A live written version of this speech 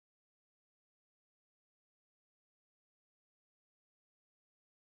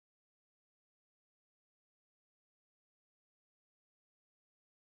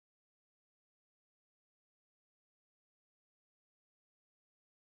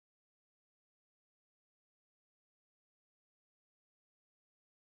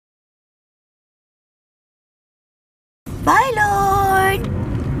Bye, Lord.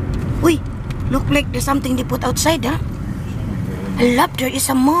 Uy, look like there's something they put outside, huh? I love there is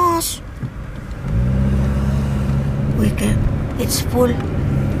a mosque. Okay, it's full.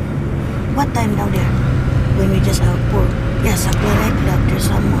 What time now there? When we just have full. Yes, I right, love there's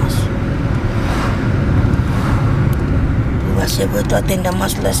a mosque. We was able to attend the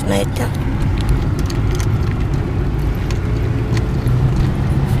mosque last night, huh?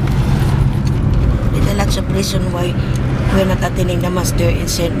 There's lots of reason why we're not attending the mass there in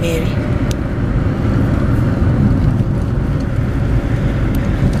St. Mary.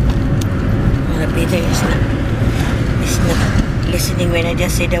 Peter is not listening when I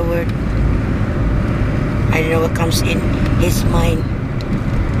just say the word. I don't know what comes in his mind.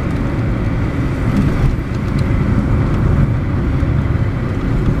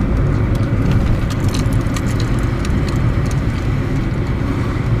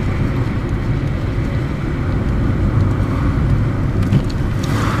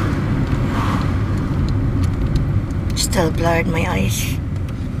 Still blurred my eyes.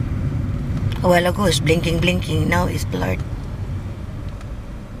 A while ago it's blinking, now it's blurred.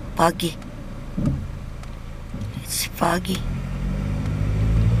 Foggy. It's foggy.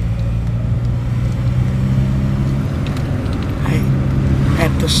 I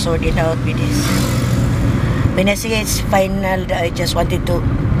have to sort it out with this. When I say it's final, I just wanted to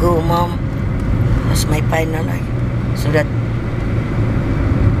go, Mom. That's my final, so that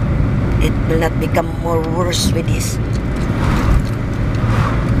it will not become more worse with this.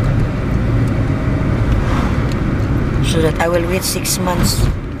 So that I will wait 6 months.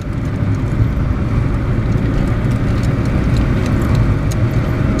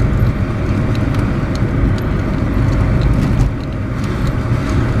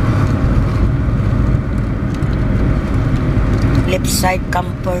 Left side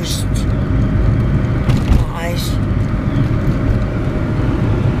come first. Eyes.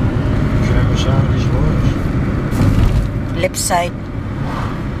 Left side.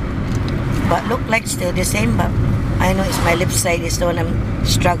 But look like still the same, but I know it's my left side is the one I'm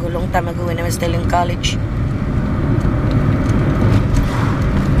struggled long time ago when I was still in college.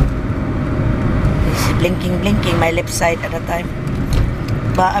 It's blinking my left side at the time.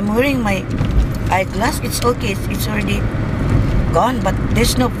 But I'm wearing my eyeglass. It's okay. It's already gone. But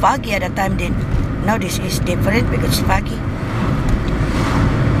there's no foggy at the time then. Now this is different because it's foggy.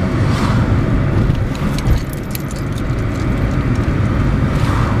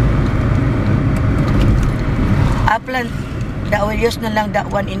 I plan that I will use na lang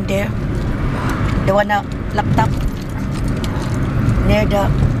that one in there. The one na laptop near the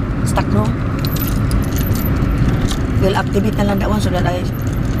stock room. We'll activate na lang that one so that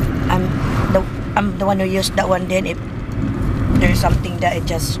I'm the one who used that one then if there's something that I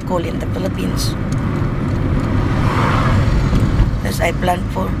just call in the Philippines. As I planned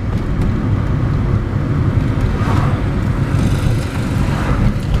for.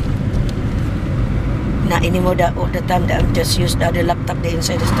 Not anymore that all the time that I'm just use the other laptop there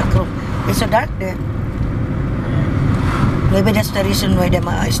inside the stock room. It's so dark there. Maybe that's the reason why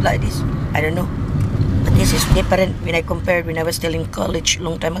my eyes like this. I don't know. But this is different when I compared when I was still in college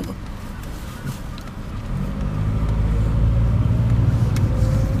long time ago.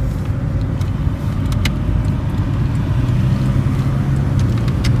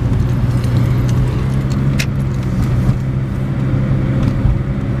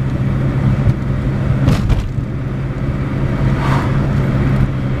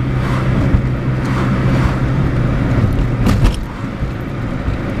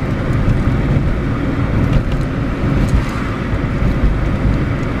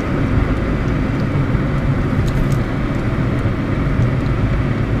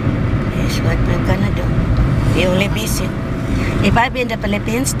 We only visit. If I've been in the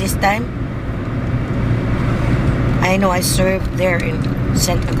Philippines this time, I know I served there in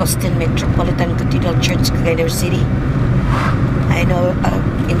St. Augustine Metropolitan Cathedral Church, Cagayan City. I know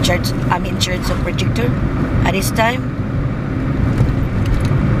I'm in charge of projector. At this time,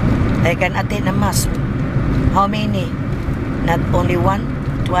 I can attend a mass. How many? Not only one,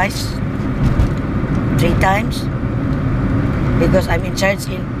 twice, 3 times. Because I'm in charge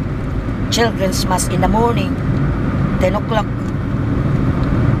in children's mass in the morning, 10 o'clock.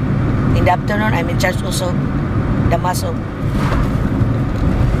 In the afternoon, I'm in charge also the mass of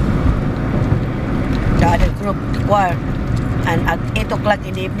the other group, the choir. And at 8 o'clock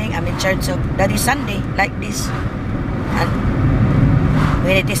in the evening, I'm in charge of that is Sunday, like this. And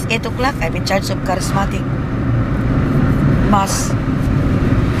when it is 8 o'clock, I'm in charge of charismatic mass.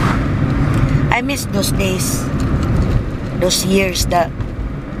 I miss those days, those years that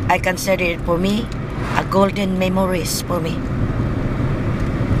I consider it for me a golden memories for me.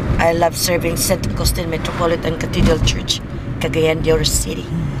 I love serving St. Augustine Metropolitan Cathedral Church, Cagayan de Oro City.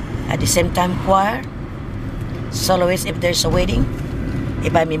 At the same time, choir, soloist if there's a wedding,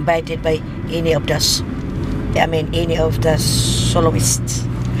 if I'm invited by any of the soloists.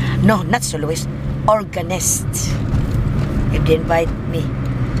 No, not soloists, organists. If they invite me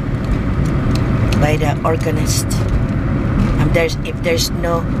by the organist. And if there's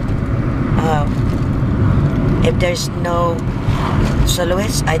no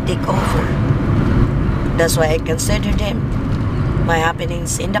soloist, I take over. That's why I consider them, my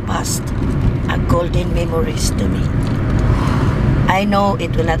happenings in the past, a golden memories to me. I know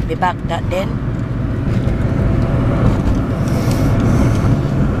it will not be back that then.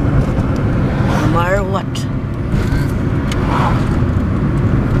 No matter what.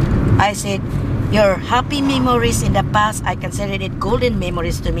 I said, your happy memories in the past, I consider it golden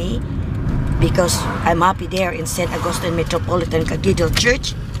memories to me because I'm happy there in St. Augustine Metropolitan Cathedral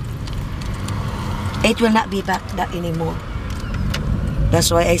Church. It will not be back that anymore.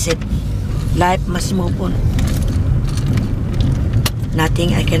 That's why I said, life must move on.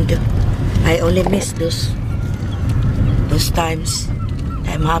 Nothing I can do. I only miss those times.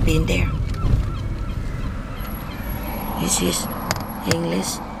 I'm happy in there. This is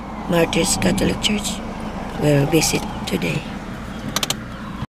English Martyrs Catholic Church, where we visit today.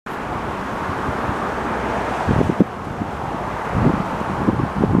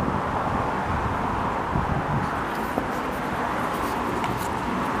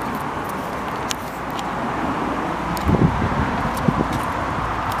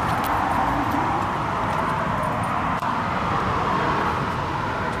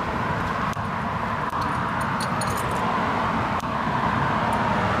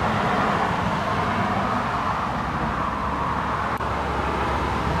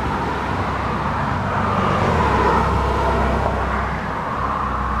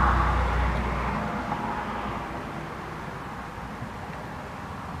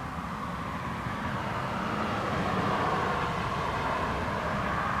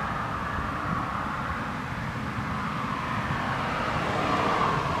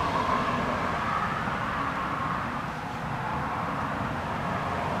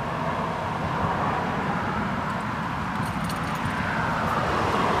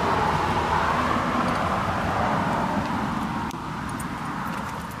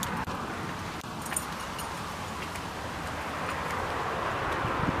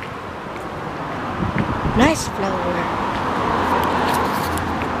 Nice flower.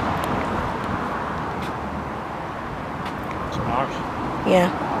 It's nice. Yeah.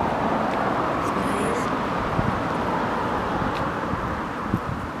 It's nice.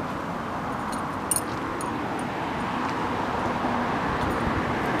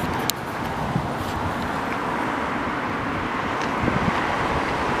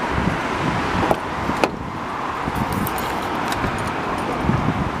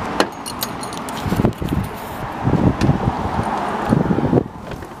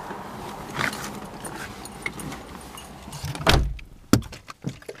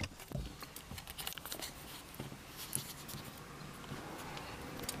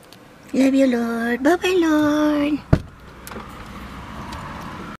 Love you, Lord. Bye-bye, Lord.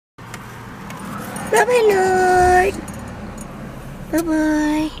 Bye-bye, Lord.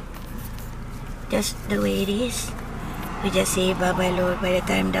 Bye-bye. Just the way it is. We just say bye-bye, Lord, by the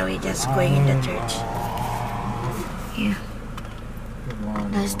time that we just going in the church. Yeah.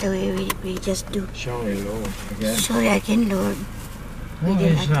 That's the way we just do. Sorry, Lord, again. Sorry again, Lord. We What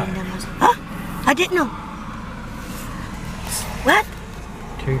didn't is attend the that? mass. Huh? I didn't know. What?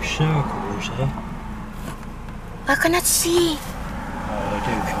 Two circles, huh? I cannot see. Oh, they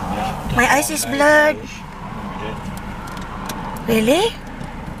do come out. My eyes is blurred. Really?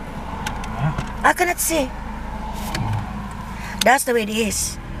 Huh? I cannot see. That's the way it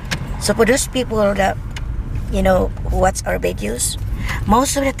is. So for those people that, you know, who watch our videos,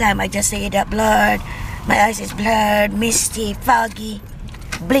 most of the time I just say that blurred, my eyes is blurred, misty, foggy,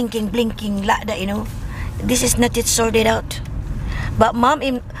 blinking, like that, you know. This is not yet sorted out. But Mom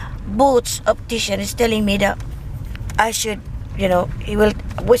in Boots optician is telling me that I should, you know, he will,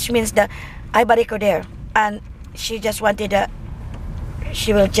 which means that I bariko there, and she just wanted that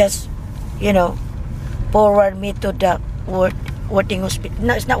she will just, you know, forward me to the working hospital.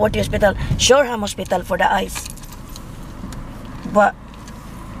 No, it's not working hospital, Shoreham Hospital for the eyes. But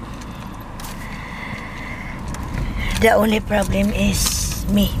the only problem is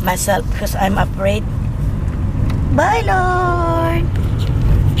myself, because I'm afraid. Bye, Lord.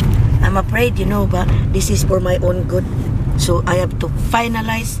 I'm afraid, you know, but this is for my own good. So I have to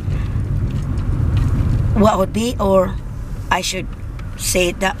finalize what would be, or I should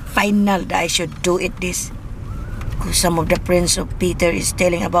say the final that I should do it this. Because some of the friends of Peter is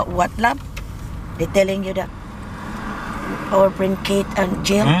telling about what, love? They're telling you that our friend Kate and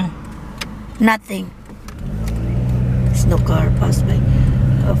Jill. Huh? Nothing. There's no car passed by.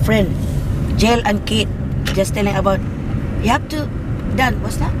 A friend, Jill and Kate, just telling about, you have to done.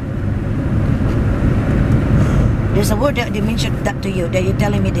 What's that? There's a word that they mentioned that to you that you're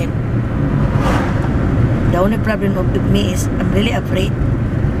telling me then. The only problem of me is I'm really afraid.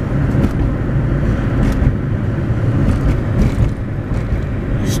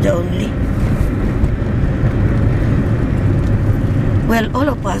 It's the only. Well, all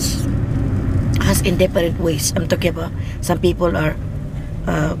of us has in different ways. I'm talking about some people are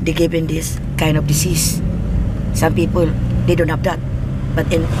they given this kind of disease. Some people they don't have that,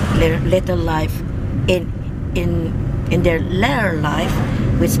 but in their later life, in their later life,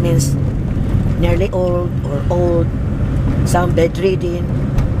 which means nearly old or old, some bedridden,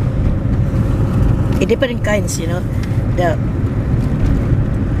 in different kinds, you know, the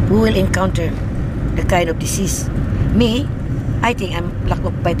who will encounter the kind of disease. Me, I think I'm lack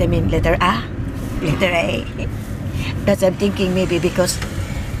of vitamin letter A. Letter A. That's I'm thinking maybe because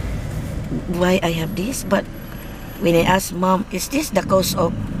why I have this. But when I ask mom, is this the cause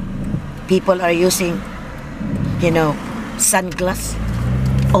of people are using, you know, sunglass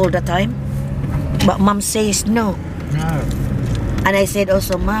all the time? But mom says no. No. And I said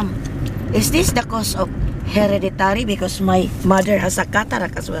also, mom, is this the cause of hereditary? Because my mother has a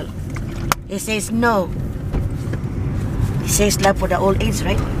cataract as well. He says no. He says love for the old age,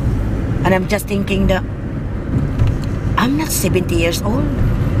 right? And I'm just thinking that I'm not 70 years old.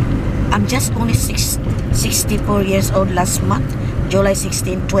 I'm just only 64 years old last month, July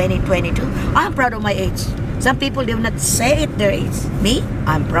 16, 2022. I'm proud of my age. Some people do not say it their age. Me,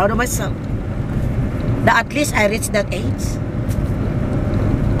 I'm proud of myself. That at least I reached that age.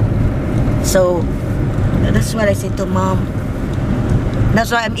 So that's what I said to mom.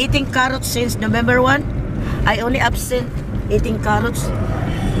 That's why I'm eating carrots since November 1. I only absent eating carrots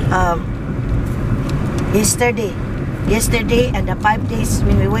yesterday and the 5 days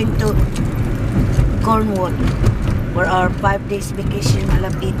when we went to Cornwall for our 5 days vacation. I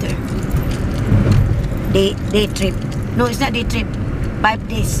love Peter. Day trip. No, it's not day trip. 5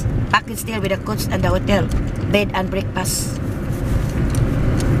 days. Package there with the coach and the hotel. Bed and breakfast.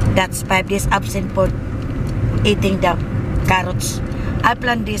 That's 5 days absent for eating the carrots. I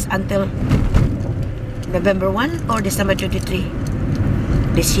planned this until November 1 or December 23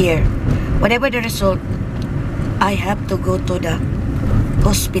 this year. Whatever the result, I have to go to the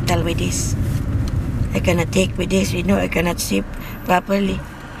hospital with this. I cannot take with this, you know, I cannot sip properly.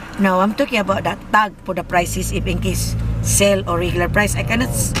 Now, I'm talking about that tag for the prices if in case sale or regular price. I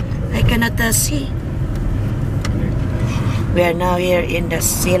cannot see. We are now here in the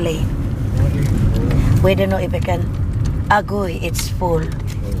silly. We don't know if I can. Agoy, it's full.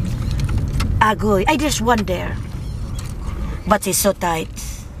 Agoy, I just one there. But it's so tight.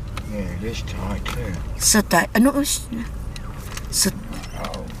 Yeah, it is tight too. So tight. Ano? So,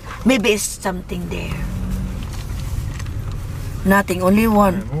 Oh. maybe it's something there. Nothing, only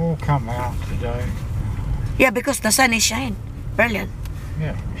one. They've all come out today. Yeah, because the sun is shining. Brilliant.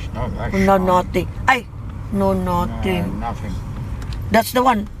 Yeah, it's not that No, shiny. nothing. Ay, no, nothing. No, nothing. That's the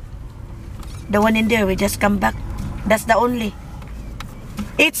one. The one in there, we just come back. That's the only.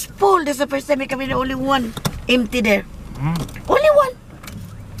 It's full. That's the first time we come in. Only one empty there. Hmm? Only one.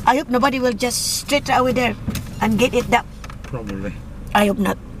 I hope nobody will just straight away there and get it up. Probably. I hope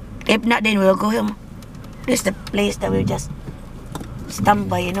not. If not, then we'll go home. This is the place that we'll just stand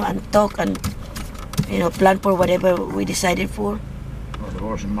by, you know, and talk and, you know, plan for whatever we decided for. Well, there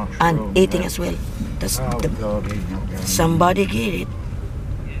wasn't much And room eating there. as well. That's Oh the, God, he's not going. somebody get it.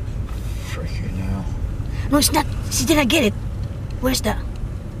 Freaking hell. No, it's not. She didn't get it. Where's that?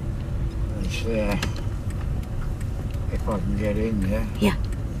 It's there. If I can get in there. Yeah.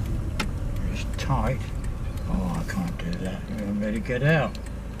 It's tight. Oh, I can't do that. I'm ready to get out.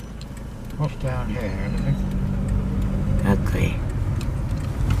 What's down here? Anything? Okay.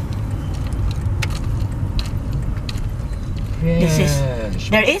 This is- Yes.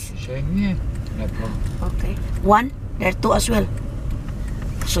 there is? See? Yeah. No problem. Okay. One. There are two as well.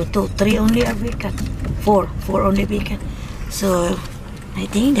 So two, three only are vacant. Four only vacant. So I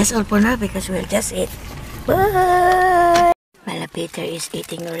think that's all for now because we'll just eat. Bye. Well, Peter is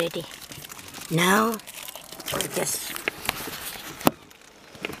eating already. Now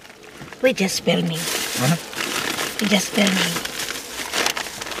we're just filming. Huh? We're just filming.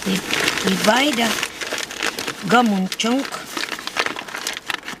 We buy the gamun chunk.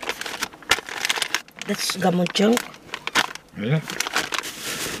 That's gammon chunk. Yeah.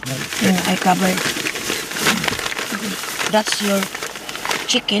 And I covered. That's your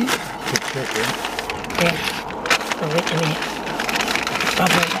chicken. Chicken. There. Oh, wait a minute.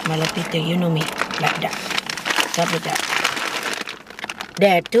 Cover that, malapito. You know me. Like that. Cover that.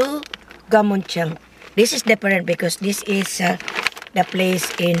 There, 2 gammon chunk. This is different because this is the place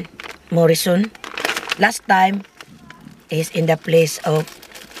in Morrison. Last time is in the place of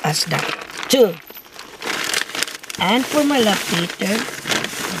Asda. 2. And for my lapito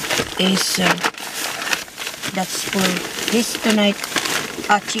is that's for this tonight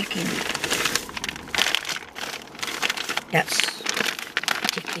chicken. That's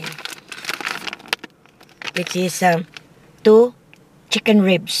chicken. Which is 2 chicken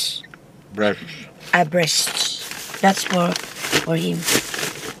ribs. Breasts. Breasts. That's for him.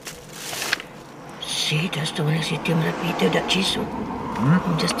 See, that's the one I see Tim repeated that cheese.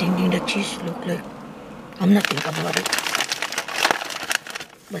 I'm just thinking that cheese look like. I'm not thinking about it.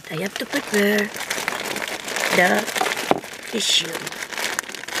 But I have to prepare the tissue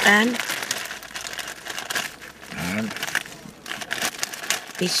and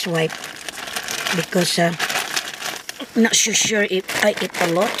this wipe because I'm not so sure if I eat a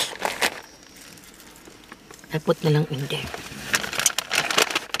lot. I put na lang in there.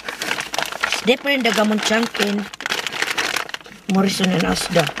 It's different the gammon chunk in Morrison and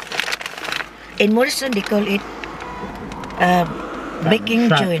Asda. In Morrison they call it baking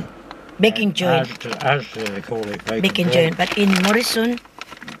joint. Baking joint. Asda they call it Baking joint. But in Morrison,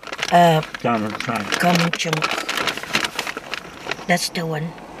 gammon chunk. Gammon chunk. That's the one.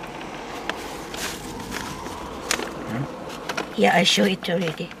 Yeah, I show it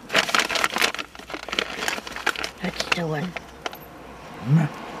already. That's the one.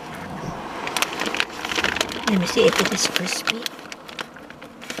 Let me see if it is crispy.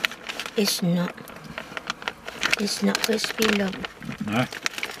 It's not. It's not crispy, love. No.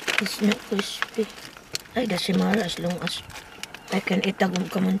 It's not crispy. Ay, doesn't matter as long as I can eat the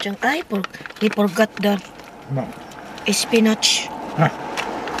gammon chunk. I forgot the spinach.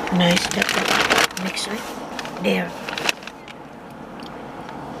 Nice, that mix it. There.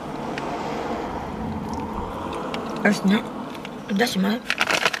 There's not. It doesn't matter.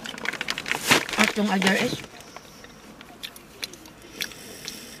 As long as there is.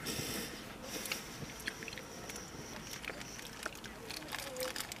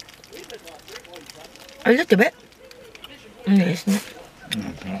 A little bit. No, it's not.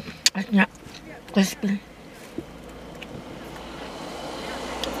 It's not crispy.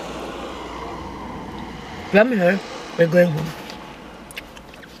 From here, we're going home.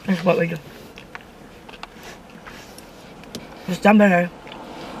 That's what we do. We stand by her.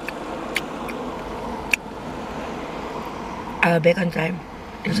 Back on time.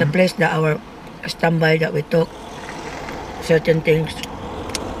 It's a place that our standby that we talk certain things.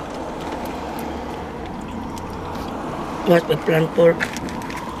 What we plan for.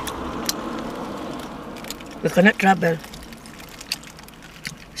 We cannot travel.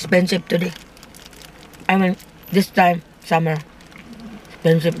 Expensive today. I mean, this time, summer.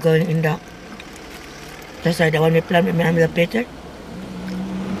 Expensive going in the. That's why the one we plan with me and the Peter.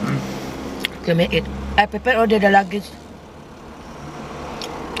 To make it. I prepare order the luggage.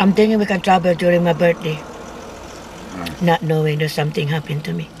 I'm thinking we can travel during my birthday. Not knowing there's something happened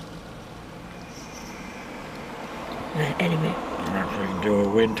to me. Anyway. Actually do a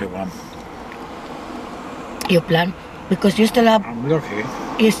winter one. You plan? Because you still have... I'm lucky.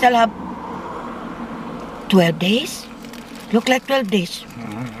 You still have 12 days? Look like 12 days.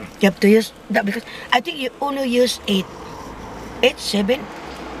 You have to use that because I think you only use 8. 8, 7?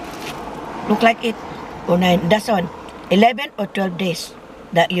 Look like 8 or 9. That's one. 11 or 12 days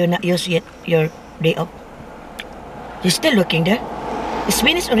that you not use yet your day off. You're still looking there.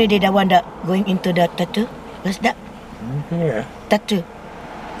 Spain is already the one that going into the tattoo. What's that? Yeah. Tattoo.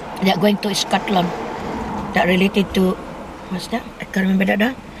 That going to Scotland. That related to what's that? I can't remember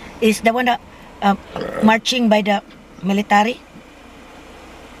that. Is the one that marching by the military.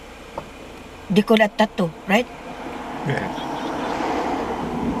 They call that tattoo, right? Yeah.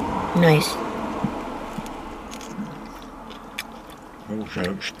 Nice. Also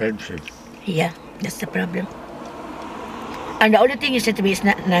expensive. Yeah, that's the problem. And the only thing you said to me is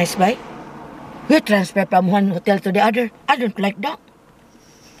not nice, by. You transfer from one hotel to the other. I don't like that.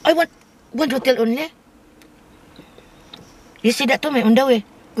 I want one hotel only. You see that to me on the way,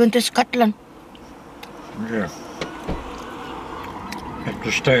 going to Scotland. Yeah. Have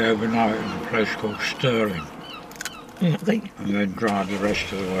to stay overnight in a place called Stirling. Okay. And then drive the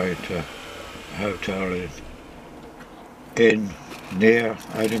rest of the way to a hotel in near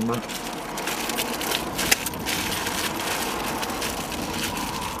Edinburgh.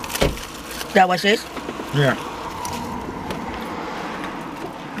 That was it? Yeah.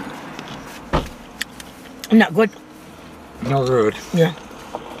 Not good. Not good. Yeah.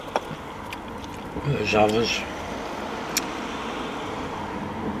 There's others.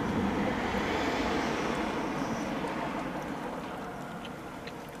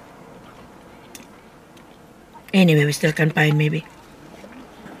 Anyway, we still can find maybe.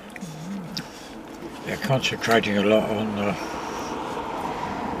 They're concentrating a lot on the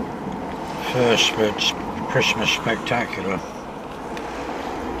first Christmas spectacular.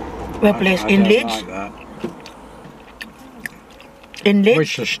 What place? I In don't Leeds? like that. In Leeds?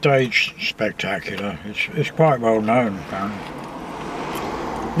 It's a stage spectacular. It's quite well known, apparently.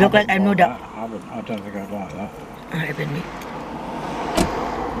 Look like I know that. I don't think I'd like that. Alright, with me.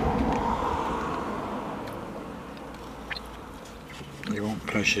 You want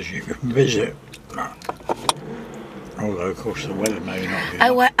places you can visit. Although, of course, the weather may not be. I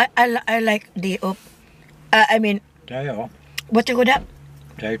like the I mean, Day off, what you call that?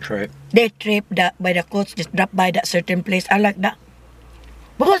 day trip. They trip that by the coast, just drop by that certain place. I like that.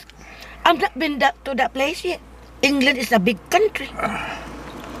 Because I've not been to that place yet. England is a big country.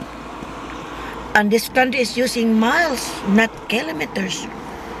 And this country is using miles, not kilometers.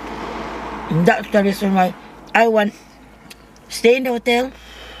 That's the reason why I want stay in the hotel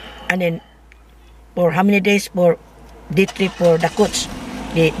and then for how many days for day trip for the coach.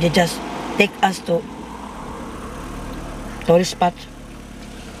 They just take us to tourist spots.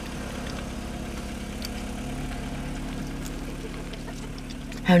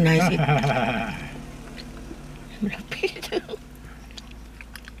 How nice it is.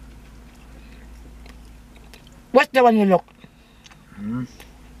 What's the one you look?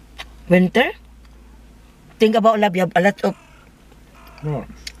 Winter? Think about love, you have a lot of... What?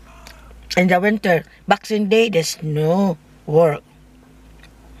 In the winter, Boxing Day, there's no work.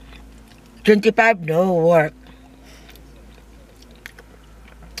 25, no work.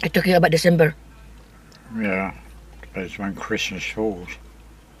 I'm talking about December. Yeah, depends when Christmas falls.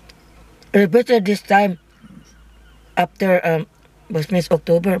 It's better this time after was means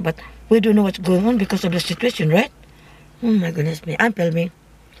October, but we don't know what's going on because of the situation, right? Oh my goodness me, I'm filming.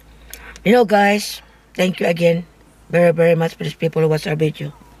 You know, guys, thank you again very, very much for these people who watch our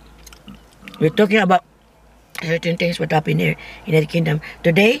video. We're talking about certain things what happened here in the kingdom.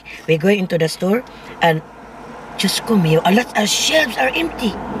 Today, we're going into the store and just come here. A lot of shelves are empty.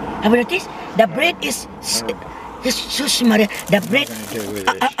 Have you noticed? The bread is so smart. The bread,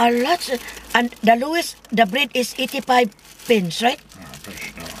 a lot, and the lowest, the bread is 85 pence, right?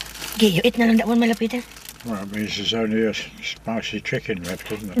 Okay, you eat na lang that one, malapitan. Well, it means there's only a spicy chicken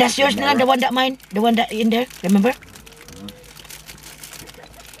left, isn't it? That's yours na lang, the one that mine, the one that in there, remember?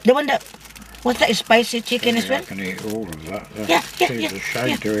 The one that, what's that, spicy chicken as well? I can eat all of that. Yeah. It's a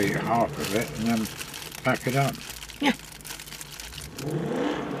shame to eat half of it and then pack it up. Yeah.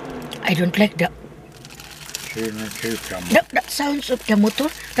 I don't like that. Tuna cucumber. That sounds of the motor.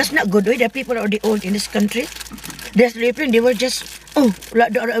 That's not good. The people are already old in this country. They're sleeping. They were just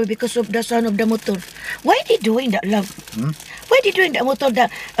because of the sound of the motor. Why are they doing that, love? Why are they doing that motor?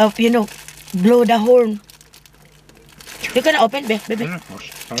 That blow the horn. You can open, baby. Yeah,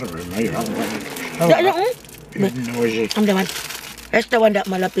 I don't really know. Noisy. I'm the one. That's the one that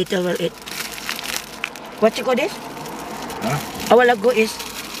Malapita will eat. What you call this? Huh? A while ago is.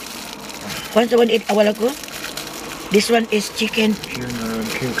 What's the one eat a while ago? This one is chicken. Tuna and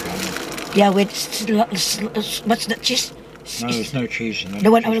cucumber. Yeah, with what's that cheese? No, there's no cheese in it.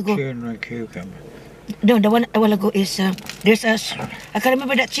 The one a while ago. Tuna and cucumber. No, the one a while ago is there's a. I can't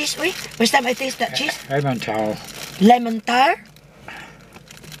remember that cheese. Wait, first time I taste that cheese. Emmental. Lemon tar.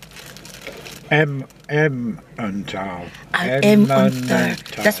 Emmental.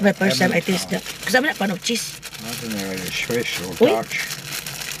 Emmental. That's my first time I taste that. Because I'm not fan of cheese. I don't know whether it's Swiss or Wait. Dutch.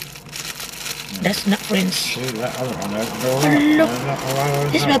 That's not French. See that other one open all Look.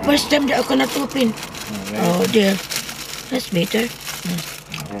 that? This is my first time that I cannot open. Oh dear. That's better.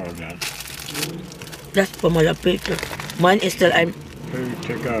 Oh, God. That's for Malapita. Mine is still I'm Food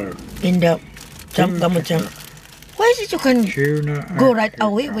to go. in the jump. Why is it you can Tuna go right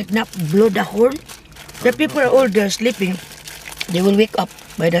away with not blow the horn? The people are all there sleeping. They will wake up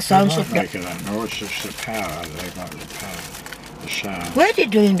by the sounds of the... making that noise. It's the power. They got the power. The sound. Why are they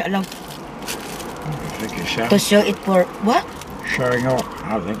doing that long? I think it's To show it for what? showing off,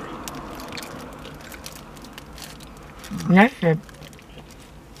 I think. Nice bread.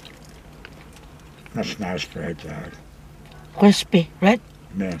 That's nice bread, though. Crispy, right?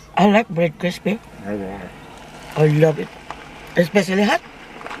 Yeah. I like bread crispy. I like it. I love it. Especially hot.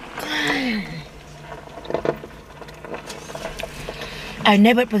 I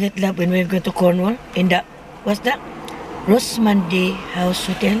never forget that when we go to Cornwall in the, what's that? Rosemandy House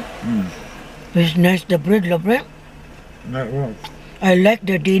Hotel. It's nice, the bread, love bread. That was. I like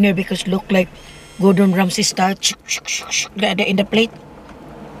the dinner because look like Gordon Ramsay style in the plate.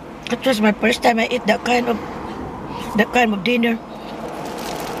 That was my first time I ate that kind of dinner.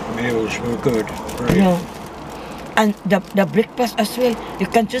 Meals were good. Very. No. And the breakfast as well. You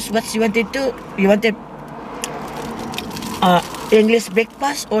can choose what you wanted to. You wanted English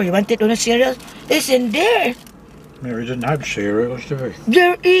breakfast or you wanted on a cereal. It's in there. Yeah, we didn't have cereals, did we?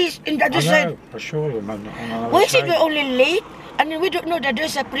 There is in the other I side. know. I saw them on another Why is it we're table. only late? And we don't know that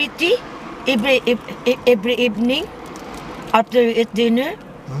there's a pretty every evening after we eat dinner.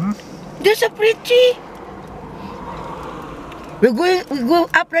 There's a pretty. We go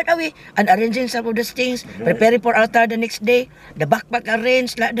up right away and arranging some of those things, preparing for altar the next day. The backpack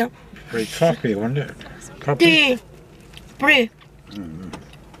arranged like the Very coffee, wasn't it? Coffee. tea, pray.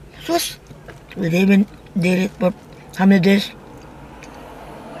 So we even did it for how many days?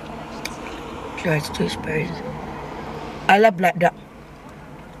 So it's too expensive. I love like that.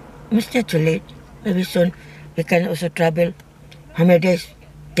 It's not too late. Maybe soon we can also travel. How many days?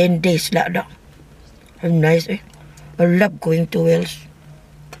 10 days like that. How nice, eh? I love going to Wales.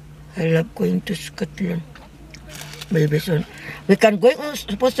 I love going to Scotland. Maybe soon. We can go,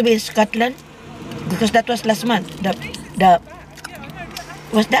 supposed to be in Scotland because that was last month. The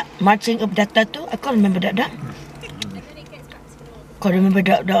was that marching of that tattoo? I can't remember that. Can't remember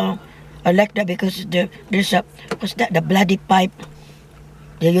that. I like that because there's a, what's that? The bloody pipe.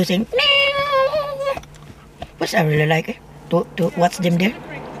 They're using. Which I really like to watch them there.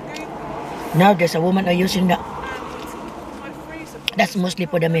 Now there's a woman using that. That's mostly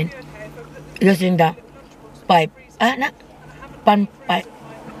for the men. Using the pipe. Not pan pipe.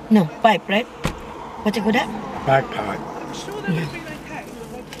 No, pipe, right? What you call that? Bagpipe. Yeah.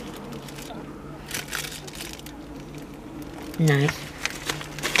 Nice.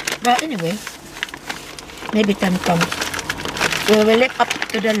 But anyway, maybe time comes. We will live up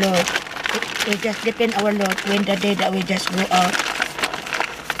to the Lord. We just depend our Lord when the day that we just go out.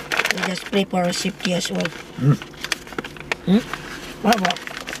 We just pray for our safety as well. What about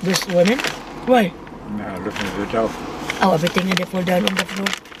this woman? Why? Now looking at the dog. Oh, everything and they fall down on the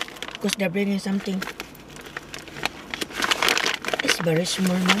floor because they're bringing something. It's very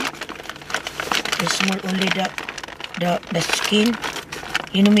small, man. It's small, only the skin.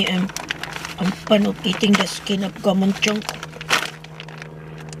 You know me, I'm fond of eating the skin of common chunk.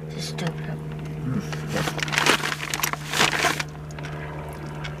 Just stop that.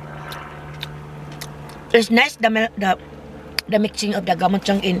 It's nice the mixing of the gammon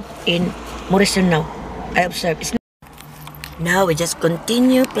chunk in Morrison now. I observe. It's now we just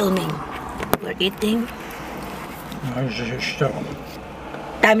continue filming. We're eating. How does it stop?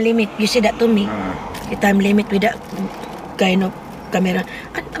 Time limit. You say that to me. The time limit with that kind of camera.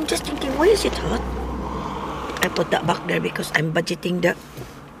 And I'm just thinking, why is it hot? I put that back there because I'm budgeting the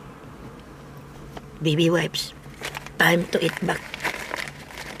baby wipes. Time to eat back.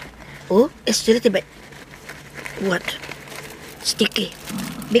 Oh, it's a little bit what? Sticky.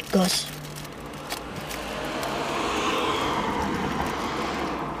 Because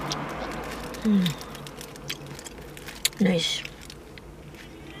nice.